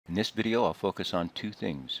In this video I'll focus on two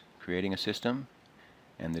things: creating a system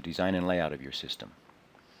and the design and layout of your system.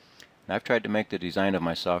 And I've tried to make the design of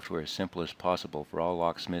my software as simple as possible for all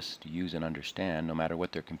locksmiths to use and understand, no matter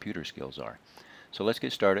what their computer skills are. So let's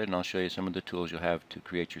get started, and I'll show you some of the tools you'll have to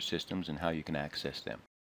create your systems and how you can access them.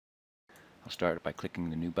 I'll start by clicking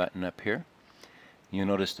the new button up here. You'll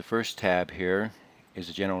notice the first tab here is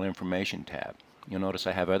a general information tab. You'll notice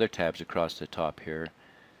I have other tabs across the top here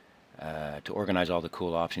to organize all the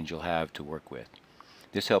cool options you'll have to work with.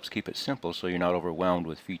 This helps keep it simple so you're not overwhelmed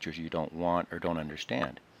with features you don't want or don't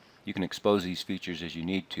understand. You can expose these features as you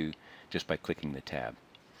need to just by clicking the tab.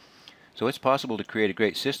 So it's possible to create a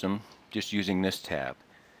great system just using this tab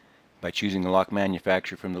by choosing the lock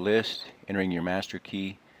manufacturer from the list, entering your master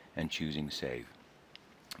key, and choosing Save.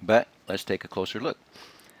 But let's take a closer look.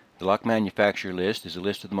 The lock manufacturer list is a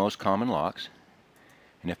list of the most common locks,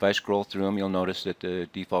 and if I scroll through them, you'll notice that the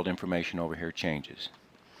default information over here changes.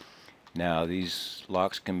 Now these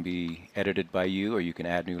locks can be edited by you, or you can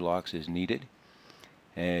add new locks as needed.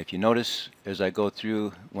 And if you notice, as I go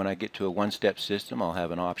through, when I get to a one-step system, I'll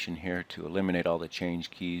have an option here to eliminate all the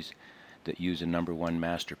change keys that use a number 1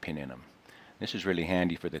 master pin in them. This is really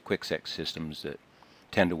handy for the quick-set systems that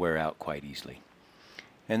tend to wear out quite easily.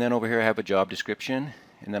 And then over here I have a job description,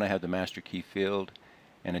 and then I have the master key field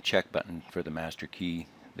and a check button for the master key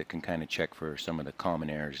that can kind of check for some of the common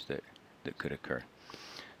errors that could occur.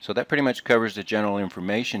 So that pretty much covers the general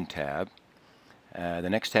information tab. The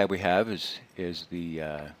next tab we have is the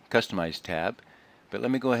Customize tab, but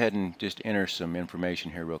let me go ahead and just enter some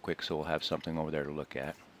information here real quick so we'll have something over there to look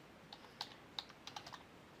at.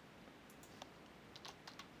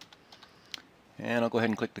 And I'll go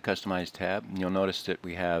ahead and click the Customize tab, and you'll notice that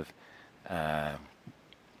we have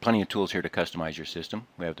plenty of tools here to customize your system.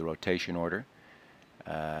 We have the rotation order.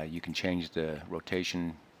 You can change the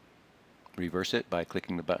rotation, reverse it by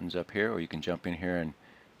clicking the buttons up here, or you can jump in here and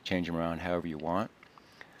change them around however you want.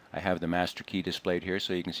 I have the master key displayed here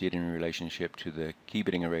so you can see it in relationship to the key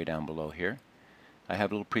bitting array down below here. I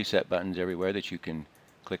have little preset buttons everywhere that you can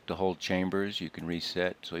click to hold chambers. You can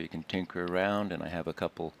reset so you can tinker around, and I have a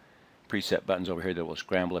couple preset buttons over here that will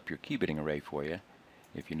scramble up your key bitting array for you,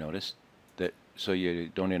 if you notice that, so you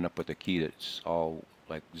don't end up with a key that's all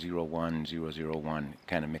like 01, 001.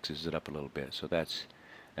 Kind of mixes it up a little bit, so that's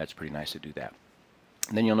pretty nice to do that.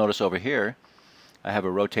 And then you'll notice over here I have a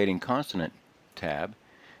rotating consonant tab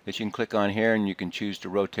that you can click on here, and you can choose to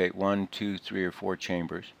rotate 1, 2, 3, or 4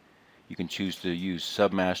 chambers. You can choose to use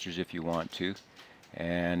submasters if you want to,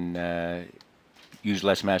 and use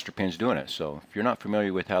less master pins doing it. So if you're not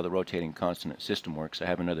familiar with how the rotating consonant system works, I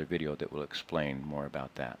have another video that will explain more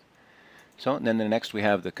about that. So then the next we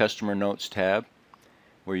have the Customer Notes tab,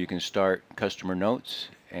 where you can start customer notes,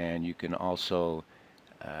 and you can also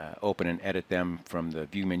open and edit them from the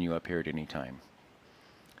view menu up here at any time.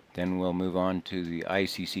 Then we'll move on to the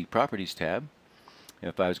ICC Properties tab.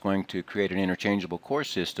 If I was going to create an interchangeable core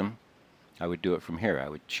system, I would do it from here. I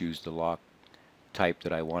would choose the lock type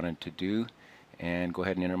that I wanted to do and go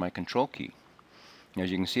ahead and enter my control key. As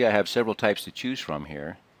you can see, I have several types to choose from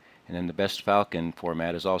here, and then the Best Falcon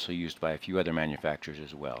format is also used by a few other manufacturers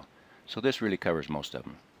as well. So this really covers most of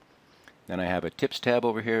them. Then I have a Tips tab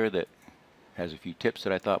over here that has a few tips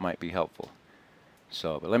that I thought might be helpful.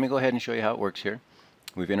 But let me go ahead and show you how it works here.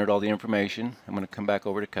 We've entered all the information. I'm going to come back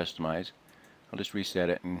over to Customize. I'll just reset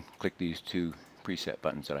it and click these two preset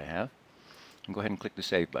buttons that I have, and go ahead and click the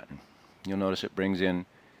Save button. You'll notice it brings in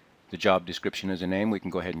the job description as a name. We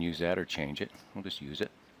can go ahead and use that or change it. We'll just use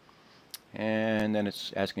it. And then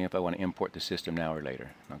it's asking if I want to import the system now or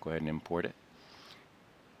later. I'll go ahead and import it.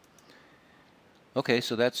 Okay,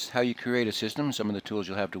 so that's how you create a system, some of the tools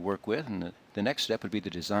you'll have to work with, and the next step would be the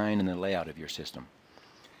design and the layout of your system.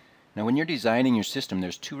 Now when you're designing your system,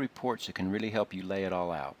 there's two reports that can really help you lay it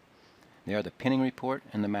all out. They are the pinning report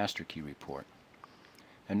and the master key report.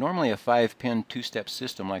 And normally a 5-pin 2-step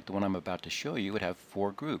system like the one I'm about to show you would have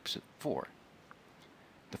 4 groups of 4.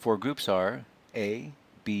 The 4 groups are A,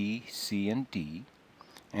 B, C, and D,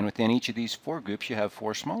 and within each of these 4 groups you have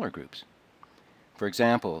 4 smaller groups. For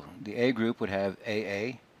example, the A group would have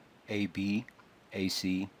AA, AB,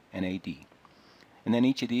 AC, and AD. And then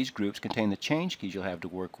each of these groups contain the change keys you'll have to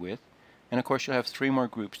work with, and of course you'll have 3 more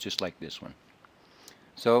groups just like this one.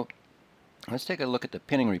 So let's take a look at the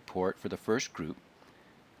pinning report for the first group.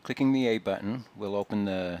 Clicking the A button will open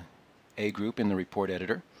the A group in the report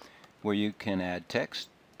editor, where you can add text,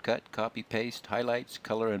 cut, copy, paste, highlights,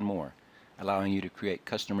 color, and more, allowing you to create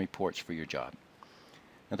custom reports for your job.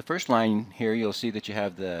 Now the first line here, you'll see that you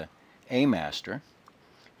have the A master.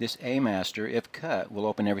 This A master, if cut, will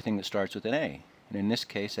open everything that starts with an A. And in this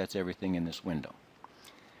case, that's everything in this window.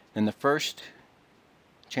 And the first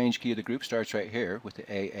change key of the group starts right here with the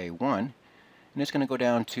AA1, and it's going to go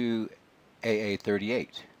down to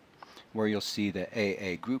AA38, where you'll see the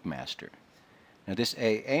AA group master. Now this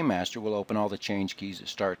AA master will open all the change keys that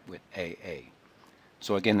start with AA.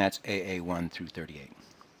 So again, that's AA1 through 38.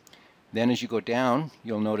 Then as you go down,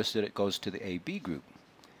 you'll notice that it goes to the AB group.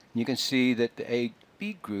 You can see that the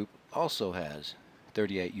AB group also has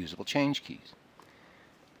 38 usable change keys.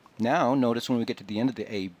 Now notice when we get to the end of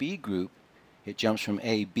the AB group, it jumps from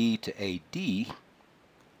AB to AD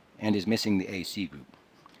and is missing the AC group.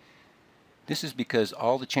 This is because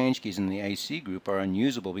all the change keys in the AC group are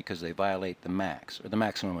unusable because they violate the max, or the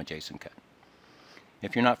maximum adjacent cut.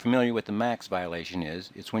 If you're not familiar with the max violation is,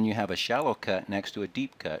 it's when you have a shallow cut next to a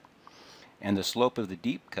deep cut, and the slope of the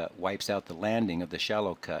deep cut wipes out the landing of the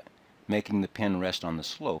shallow cut, making the pin rest on the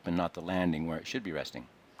slope and not the landing where it should be resting.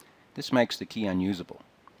 This makes the key unusable.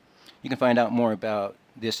 You can find out more about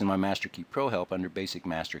this in my MasterkeyPro help under Basic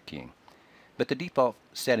Master Keying. But the default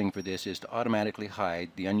setting for this is to automatically hide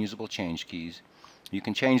the unusable change keys. You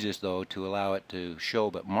can change this though to allow it to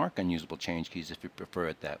show but mark unusable change keys if you prefer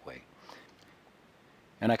it that way.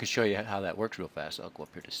 And I can show you how that works real fast. I'll go up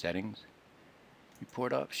here to Settings,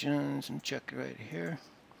 Report Options, and check right here,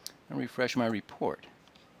 and refresh my report.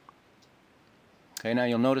 Okay, now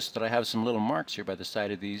you'll notice that I have some little marks here by the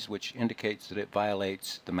side of these, which indicates that it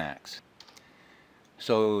violates the max.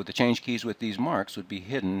 So the change keys with these marks would be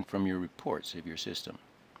hidden from your reports of your system.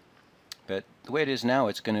 But the way it is now,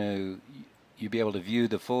 you'll be able to view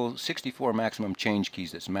the full 64 maximum change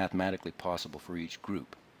keys that's mathematically possible for each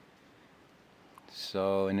group.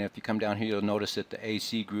 So, and if you come down here, you'll notice that the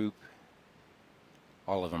AC group,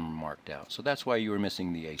 all of them are marked out. So that's why you were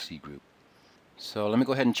missing the AC group. So let me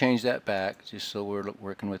go ahead and change that back, just so we're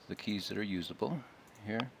working with the keys that are usable.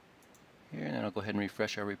 Here, and then I'll go ahead and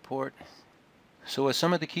refresh our report. So with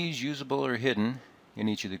some of the keys usable or hidden in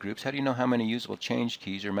each of the groups, how do you know how many usable change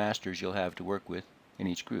keys or masters you'll have to work with in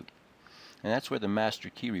each group? And that's where the master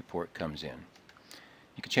key report comes in.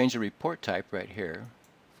 You can change the report type right here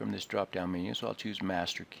from this drop down menu. So I'll choose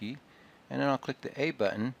master key, and then I'll click the A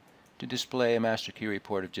button to display a master key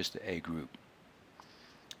report of just the A group.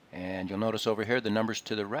 And you'll notice over here the numbers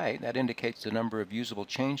to the right, that indicates the number of usable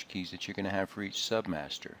change keys that you're going to have for each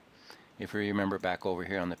submaster. If you remember back over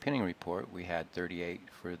here on the pinning report, we had 38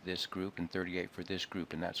 for this group and 38 for this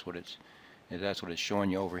group, and that's what it's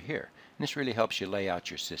showing you over here. And this really helps you lay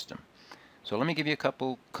out your system. So let me give you a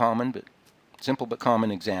couple simple but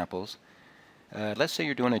common examples. Let's say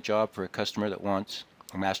you're doing a job for a customer that wants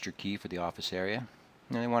a master key for the office area,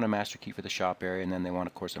 and they want a master key for the shop area, and then they want,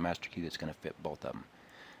 of course, a master key that's going to fit both of them.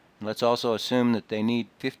 And let's also assume that they need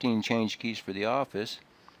 15 change keys for the office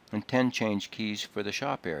and 10 change keys for the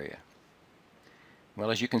shop area. Well,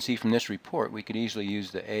 as you can see from this report, we could easily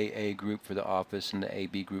use the AA group for the office and the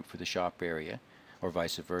AB group for the shop area, or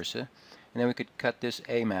vice versa. And then we could cut this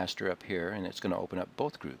A master up here, and it's going to open up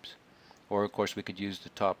both groups. Or, of course, we could use the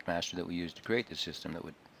top master that we used to create the system that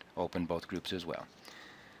would open both groups as well.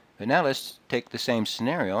 But now let's take the same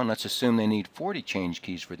scenario, and let's assume they need 40 change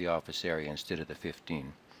keys for the office area instead of the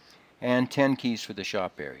 15, and 10 keys for the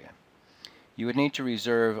shop area. You would need to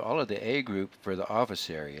reserve all of the A group for the office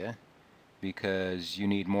area, because you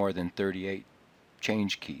need more than 38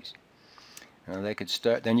 change keys. Now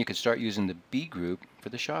then you could start using the B group for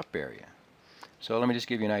the shop area. So let me just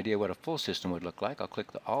give you an idea what a full system would look like. I'll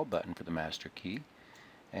click the All button for the master key,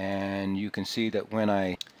 and you can see that when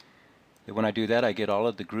I do that, I get all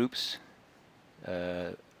of the groups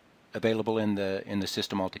available in the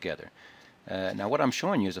system altogether. Now what I'm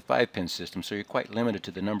showing you is a 5-pin system, so you're quite limited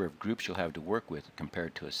to the number of groups you'll have to work with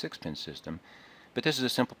compared to a 6-pin system. But this is a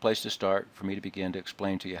simple place to start for me to begin to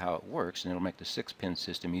explain to you how it works, and it'll make the 6-pin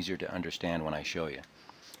system easier to understand when I show you.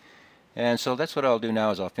 And so that's what I'll do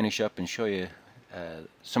now, is I'll finish up and show you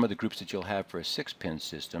some of the groups that you'll have for a 6-pin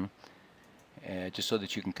system, just so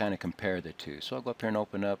that you can kind of compare the two. So I'll go up here and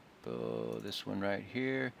open up this one right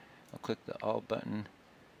here. I'll click the All button,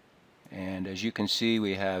 and as you can see,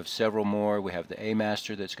 we have several more. We have the A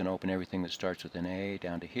master that's going to open everything that starts with an A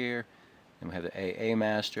down to here. Then we have the AA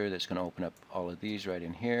master that's going to open up all of these right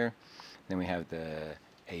in here. Then we have the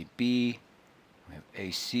AB, we have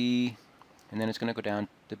AC, and then it's going to go down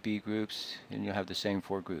to B groups, and you'll have the same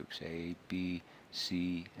 4 groups, A, B,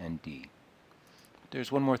 C, and D.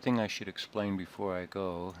 There's one more thing I should explain before I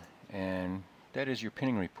go, and that is your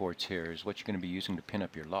pinning reports here is what you're going to be using to pin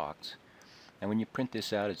up your locks. And when you print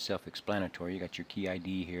this out, it's self-explanatory. You got your key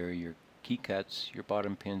ID here, your key cuts, your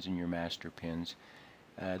bottom pins, and your master pins.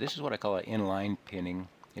 This is what I call an inline pinning.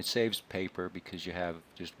 It saves paper because you have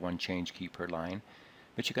just one change key per line.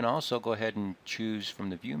 But you can also go ahead and choose from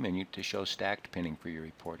the view menu to show stacked pinning for your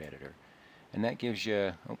report editor. And that gives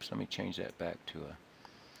you, oops, let me change that back to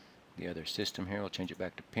the other system here. We'll change it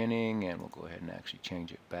back to pinning, and we'll go ahead and actually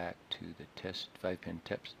change it back to the test 5-pin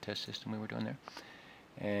test system we were doing there.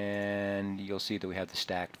 And you'll see that we have the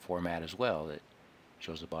stacked format as well that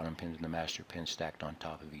shows the bottom pins and the master pins stacked on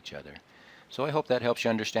top of each other. So I hope that helps you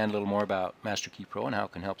understand a little more about MasterkeyPro and how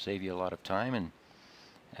it can help save you a lot of time and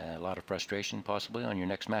a lot of frustration possibly on your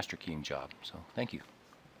next master keying job. So thank you.